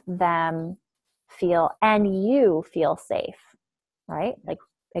have them feel, and you feel safe, right? Like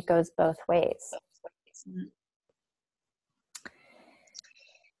it goes both ways.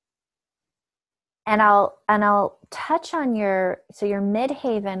 And I'll touch on your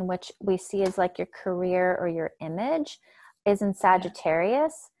midhaven, which we see as like your career or your image, is in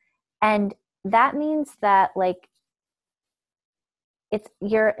Sagittarius. And that means that like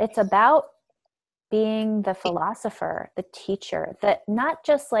it's about being the philosopher, the teacher, that not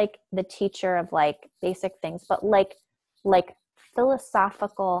just like the teacher of like basic things, but like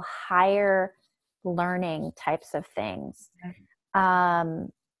philosophical, higher learning types of things.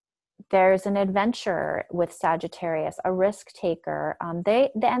 There's an adventurer with Sagittarius, a risk taker.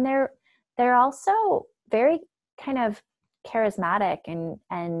 They're also very kind of charismatic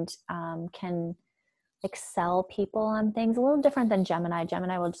and can excel people on things. A little different than Gemini.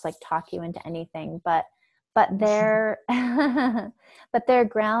 Gemini will just like talk you into anything, but they're but they're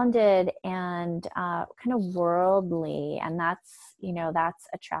grounded and kind of worldly, and that's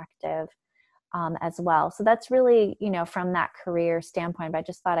attractive as well. So that's really, from that career standpoint, but I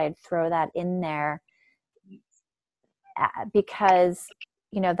just thought I'd throw that in there because,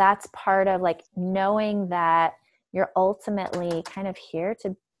 that's part of like knowing that you're ultimately kind of here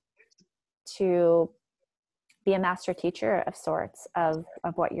to be a master teacher of sorts of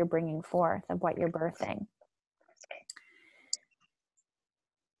what you're bringing forth, of what you're birthing.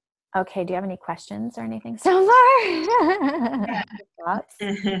 Okay. Do you have any questions or anything so far? Thoughts?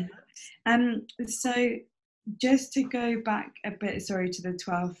 So just to go back a bit, sorry, to the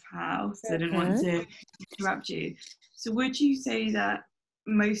 12th house, I didn't want to interrupt you. So would you say that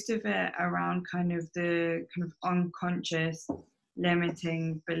most of it around kind of the kind of unconscious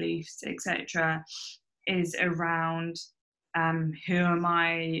limiting beliefs, etc., is around who am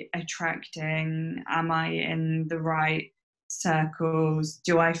I attracting? Am I in the right circles?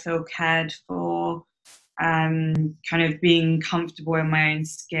 Do I feel cared for? Kind of being comfortable in my own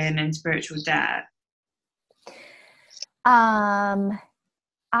skin and spiritual depth?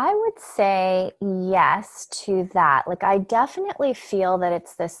 I would say yes to that. Like, I definitely feel that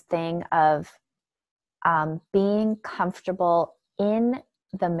it's this thing of being comfortable in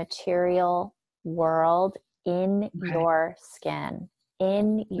the material world, in your skin,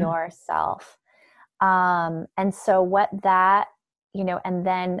 in yourself. And so what that, and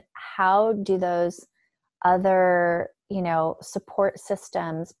then how do those other, support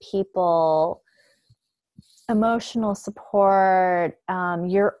systems, people, emotional support,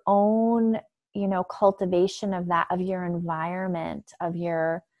 your own, cultivation of that, of your environment, of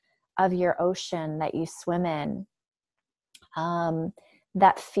your ocean that you swim in,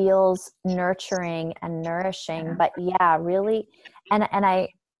 that feels nurturing and nourishing. But yeah, really. And I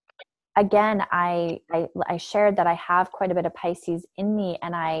shared that I have quite a bit of Pisces in me,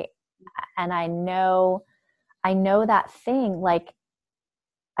 and I know that thing, like,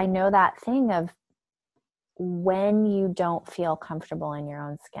 I know that thing of when you don't feel comfortable in your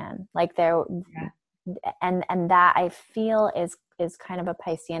own skin, like and that I feel is kind of a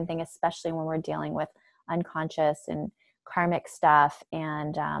Piscean thing, especially when we're dealing with unconscious and karmic stuff,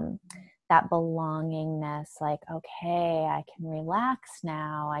 and that belongingness, like, okay, I can relax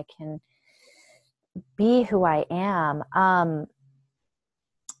now, I can be who I am.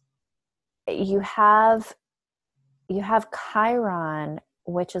 You have Chiron,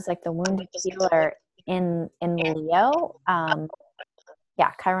 which is like the wound healer in Leo.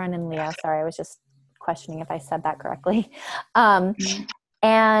 Yeah, Chiron in Leo. Sorry, I was just questioning if I said that correctly.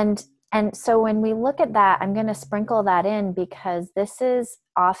 And so when we look at that, I'm going to sprinkle that in because this is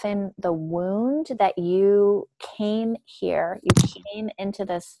often the wound that you came here, you came into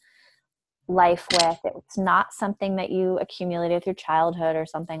this life with. It's not something that you accumulated through childhood or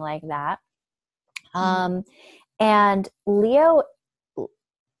something like that. And Leo,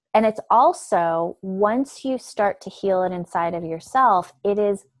 and it's also, once you start to heal it inside of yourself, it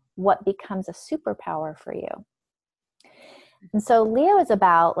is what becomes a superpower for you. And so Leo is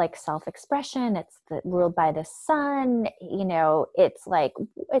about like self-expression. It's ruled by the sun, you know, it's like,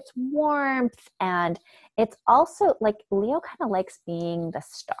 it's warmth. And it's also like Leo kind of likes being the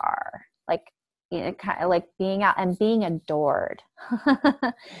star, like, you know, kind of like being out and being adored.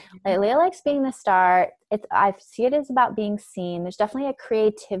 Like Leo likes being the star. I see it as about being seen. There's definitely a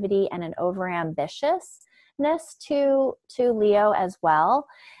creativity and an overambitiousness to Leo as well.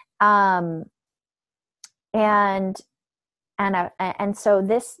 And so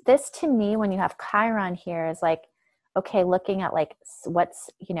this to me, when you have Chiron here, is like, okay, looking at like what's,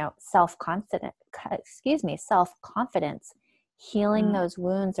 you know, self-confidence, healing those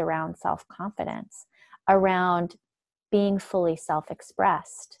wounds around self-confidence, around being fully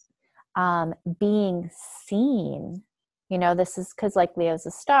self-expressed, being seen. You know, this is because like Leo's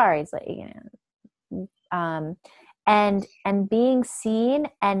a star. He's like, you know, and being seen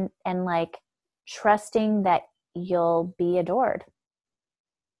and like trusting that you'll be adored,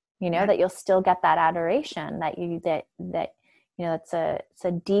 you know, that you'll still get that adoration, that you know, it's a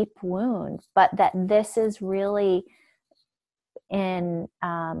deep wound, but that this is really in,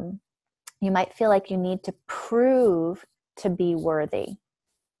 you might feel like you need to prove to be worthy.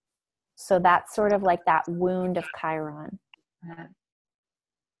 So that's sort of like that wound of Chiron.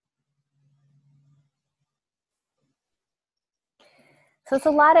 So it's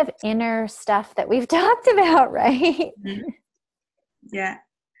a lot of inner stuff that we've talked about, right? Yeah.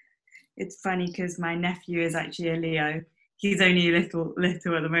 It's funny because my nephew is actually a Leo. He's only a little at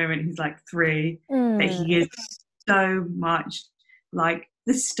the moment. He's like 3, but he is so much like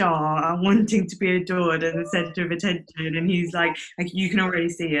the star and wanting to be adored and the center of attention. And he's like you can already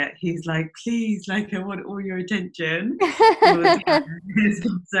see it. He's like, please, like I want all your attention.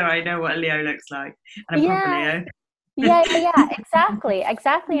 So I know what a Leo looks like, and I'm proper Leo. Yeah, exactly. And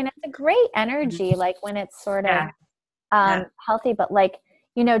it's a great energy, like when it's sort of healthy, but like,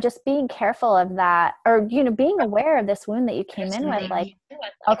 you know, just being careful of that, or, you know, being aware of this wound that you came in with, like,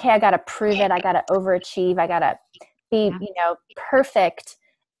 okay, I got to prove it. I got to overachieve. I got to be, you know, perfect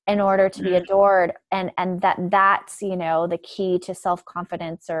in order to be adored. And that's, you know, the key to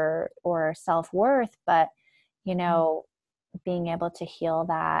self-confidence or self-worth. But, you know, being able to heal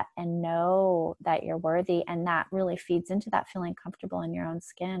that and know that you're worthy, and that really feeds into that feeling comfortable in your own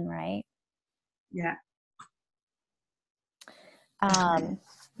skin, right? Yeah.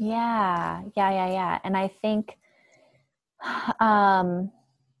 Yeah. And I think,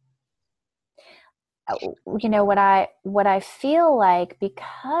 you know, what I feel like,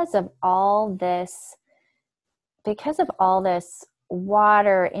 because of all this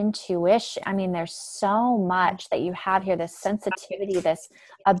water intuition, I mean, there's so much that you have here, this sensitivity, this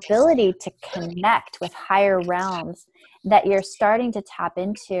ability to connect with higher realms that you're starting to tap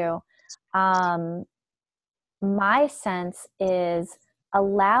into. My sense is,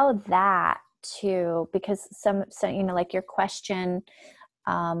 allow that to, because some, you know, like your question,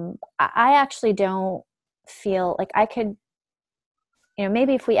 I actually don't feel like I could, you know,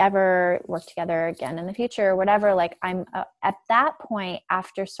 maybe if we ever work together again in the future or whatever, like I'm at that point,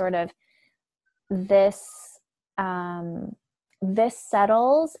 after sort of this, this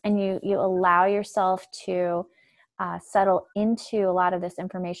settles, and you allow yourself to settle into a lot of this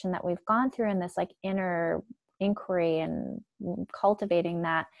information that we've gone through, in this like inner inquiry and cultivating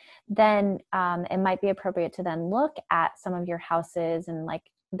that, then it might be appropriate to then look at some of your houses and like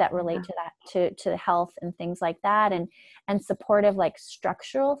that relate to that, to health and things like that, and supportive like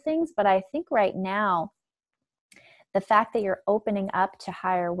structural things. But I think right now, the fact that you're opening up to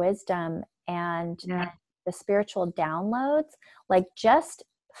higher wisdom and the spiritual downloads, like just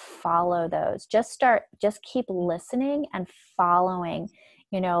follow those, just keep listening and following.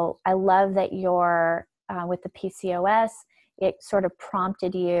 You know, I love that you're with the PCOS, it sort of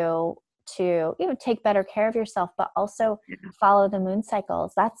prompted you to, you know, take better care of yourself, but also follow the moon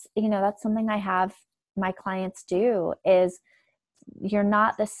cycles. That's, you know, that's something I have my clients do, is you're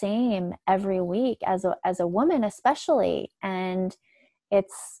not the same every week as a woman, especially. And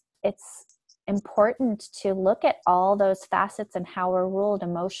it's important to look at all those facets and how we're ruled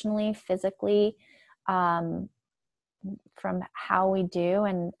emotionally, physically, um, from how we do,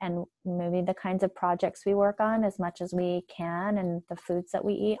 and maybe the kinds of projects we work on as much as we can, and the foods that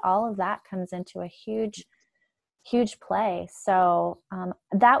we eat. All of that comes into a huge play. So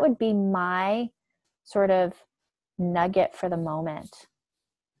that would be my sort of nugget for the moment.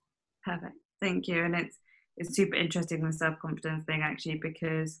 Perfect. Thank you. And it's super interesting, the self-confidence thing, actually,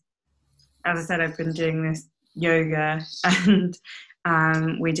 because as I said, I've been doing this yoga,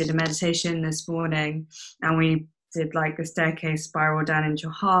 and we did a meditation this morning, and we did like a staircase spiral down into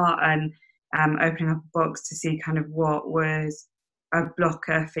your heart, and opening up a box to see kind of what was a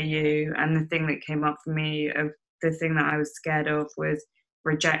blocker for you. And the thing that came up for me, of the thing that I was scared of, was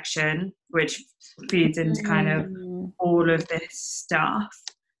rejection, which feeds into kind of all of this stuff.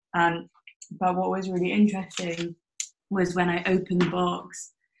 But what was really interesting was when I opened the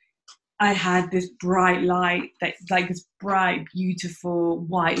box, I had this bright light, that like this bright, beautiful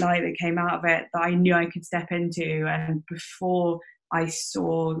white light that came out of it that I knew I could step into. And before I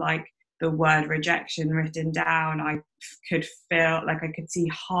saw like the word rejection written down, I could feel like I could see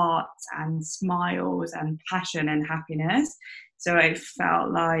hearts and smiles and passion and happiness. So it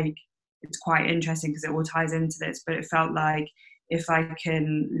felt like, it's quite interesting because it all ties into this, but it felt like if I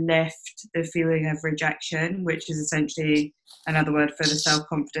can lift the feeling of rejection, which is essentially another word for the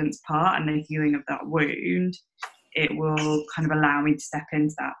self-confidence part and the healing of that wound, it will kind of allow me to step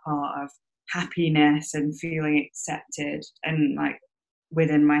into that part of happiness and feeling accepted and like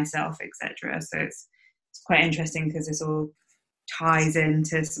within myself, etc. So it's quite interesting because this all ties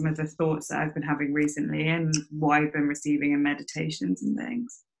into some of the thoughts that I've been having recently and what I've been receiving in meditations and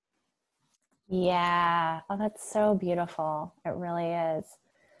things. Yeah. Oh, that's so beautiful. It really is.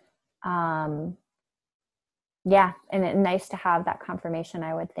 Yeah. And nice to have that confirmation,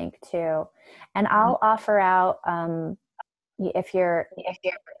 I would think too. And I'll offer out, if you're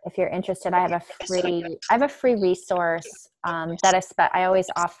interested, I have a free resource that I always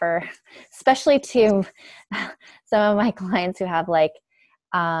offer, especially to some of my clients who have like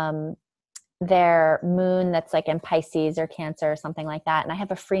their moon that's like in Pisces or Cancer or something like that. And I have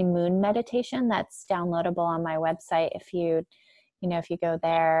a free moon meditation that's downloadable on my website. If you go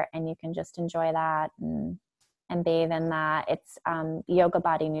there, and you can just enjoy that and bathe in that. It's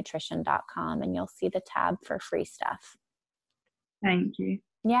yogabodynutrition.com, and you'll see the tab for free stuff. Thank you.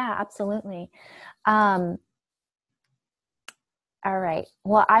 Yeah, absolutely. All right.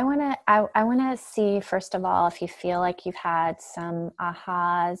 Well, I want to see, first of all, if you feel like you've had some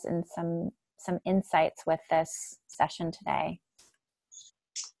ahas and some insights with this session today.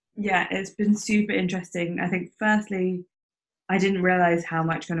 Yeah, it's been super interesting. I think firstly, I didn't realize how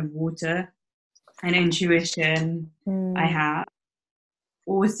much kind of water and intuition I have.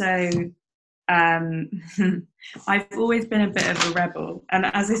 Also, I've always been a bit of a rebel. And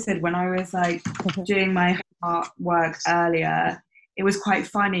as I said, when I was like doing my heart work earlier, it was quite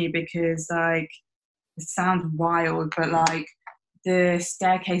funny because like, it sounds wild, but like the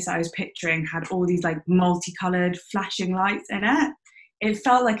staircase I was picturing had all these like multicolored flashing lights in it. It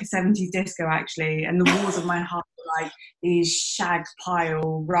felt like a 70s disco actually, and the walls of my heart were like these shag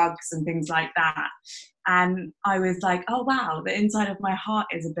pile rugs and things like that. And I was like, oh wow, the inside of my heart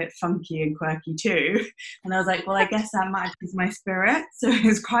is a bit funky and quirky too. And I was like, well, I guess that matches my spirit. So it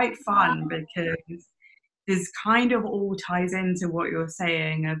was quite fun because this kind of all ties into what you're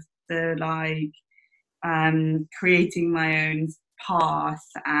saying of the like creating my own path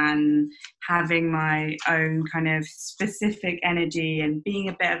and having my own kind of specific energy and being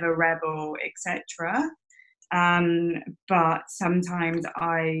a bit of a rebel, etc. But sometimes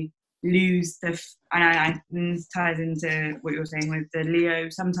I lose and this ties into what you're saying with the Leo.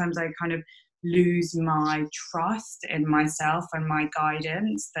 Sometimes I kind of lose my trust in myself and my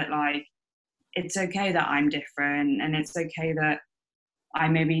guidance that like, it's okay that I'm different, and it's okay that I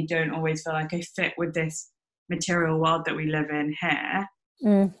maybe don't always feel like I fit with this material world that we live in here.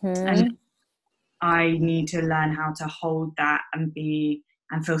 And I need to learn how to hold that and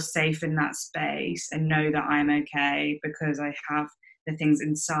feel safe in that space and know that I'm okay because I have the things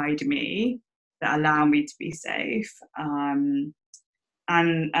inside me that allow me to be safe. And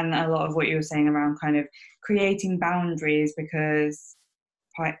a lot of what you were saying around kind of creating boundaries, because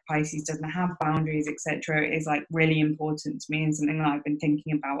Pisces doesn't have boundaries, etc., is like really important to me and something that I've been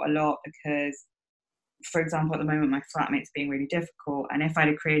thinking about a lot because, for example, at the moment my flatmate's being really difficult, and if I'd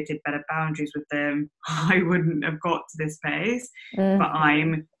have created better boundaries with them, I wouldn't have got to this place. But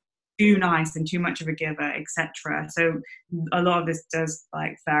I'm too nice and too much of a giver, etc. So a lot of this does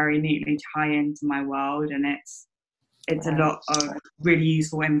like very neatly tie into my world, and it's a lot of really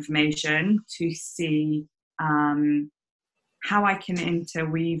useful information to see how I can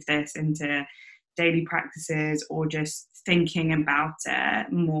interweave this into daily practices, or just thinking about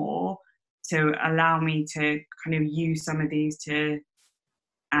it more to allow me to kind of use some of these to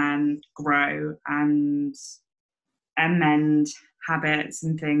grow and amend habits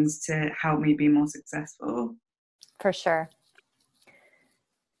and things to help me be more successful. For sure.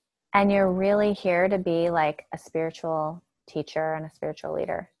 And you're really here to be like a spiritual teacher and a spiritual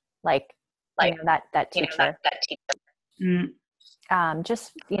leader, like you know, that teacher.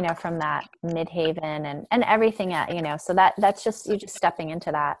 Just, you know, from that midhaven and everything, you know, so that's just, you're just stepping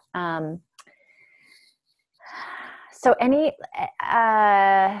into that. So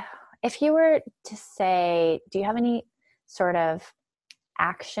if you were to say, do you have any sort of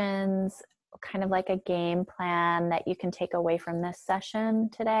actions, kind of like a game plan that you can take away from this session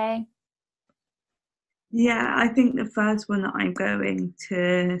today? Yeah, I think the first one that I'm going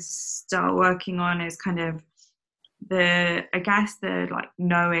to start working on is kind of the like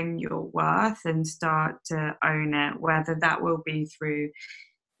knowing your worth and start to own it, whether that will be through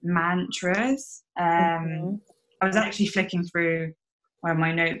mantras. I was actually flicking through one of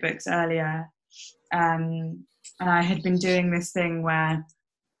my notebooks earlier, and I had been doing this thing where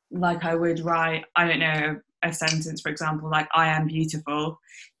like I would write, I don't know, a sentence, for example, like I am beautiful,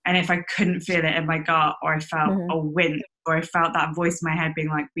 and if I couldn't feel it in my gut, or I felt a wind, or I felt that voice in my head being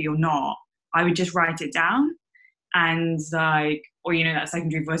like, but you're not, I would just write it down. And like, or you know, that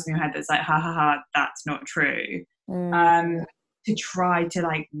secondary voice in your head that's like, ha ha ha, that's not true. To try to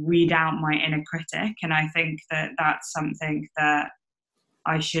like weed out my inner critic. And I think that that's something that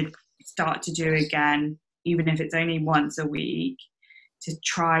I should start to do again, even if it's only once a week, to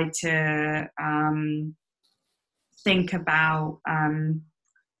try to think about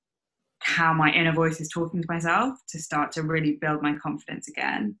how my inner voice is talking to myself, to start to really build my confidence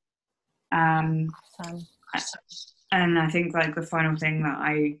again. Awesome. And I think like the final thing that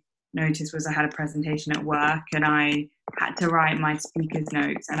I noticed was I had a presentation at work, and I had to write my speaker's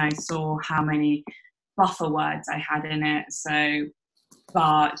notes, and I saw how many buffer words I had in it. So,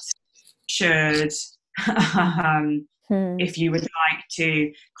 but, should, if you would like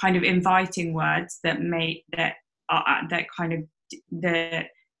to, kind of inviting words that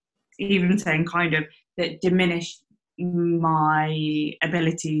even saying kind of that diminish my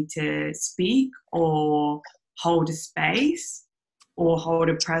ability to speak or hold a space or hold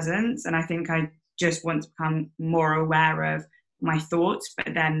a presence. And I think I just want to become more aware of my thoughts,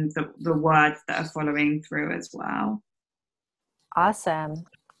 but then the words that are following through as well. Awesome.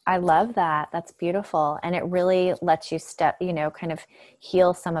 I love that. That's beautiful. And it really lets you kind of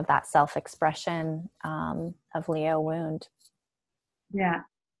heal some of that self-expression of Leo wound. Yeah.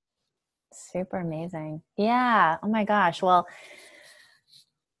 Super amazing. Yeah. Oh my gosh. Well,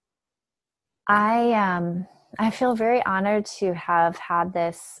 I feel very honored to have had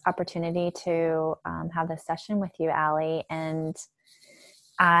this opportunity to have this session with you, Allie. And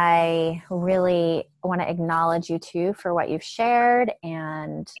I really want to acknowledge you too for what you've shared,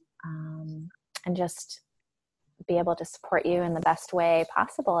 and just be able to support you in the best way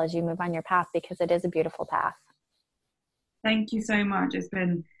possible as you move on your path, because it is a beautiful path. Thank you so much. It's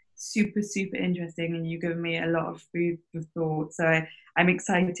been super, super interesting, and you've given me a lot of food for thought. So I'm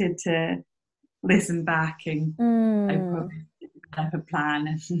excited to listen back, and I probably have a plan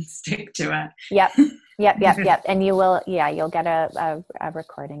and stick to it. Yep. And you will, you'll get a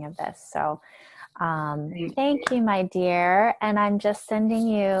recording of this. So thank you, my dear. And I'm just sending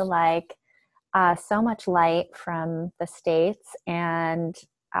you like so much light from the States, and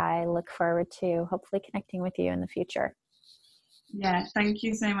I look forward to hopefully connecting with you in the future. Yeah, thank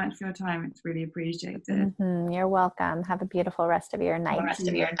you so much for your time. It's really appreciated. You're welcome. Have a beautiful rest of your night.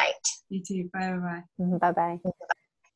 You too. Bye bye. Bye bye.